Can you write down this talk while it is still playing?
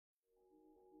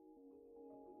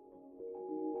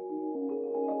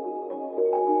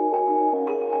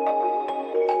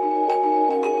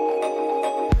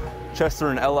Chester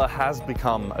and Ella has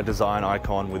become a design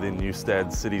icon within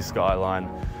Newstead's city skyline.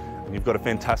 You've got a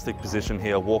fantastic position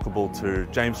here, walkable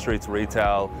to James Street's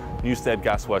retail, Newstead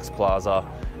Gasworks Plaza,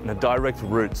 and a direct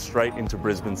route straight into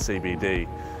Brisbane CBD.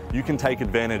 You can take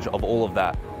advantage of all of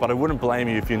that, but I wouldn't blame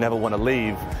you if you never want to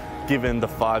leave, given the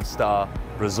 5-star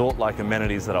resort-like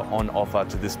amenities that are on offer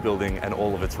to this building and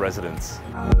all of its residents.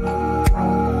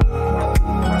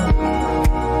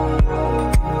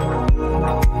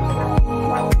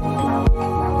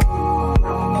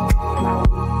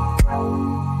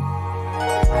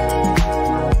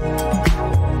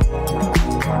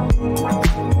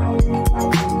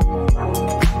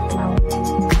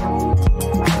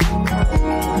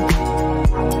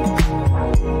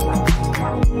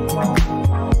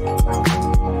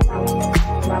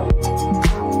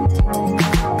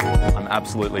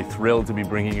 Absolutely thrilled to be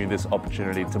bringing you this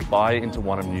opportunity to buy into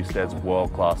one of Newstead's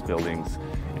world-class buildings.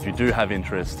 If you do have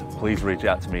interest, please reach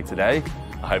out to me today.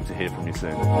 I hope to hear from you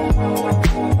soon.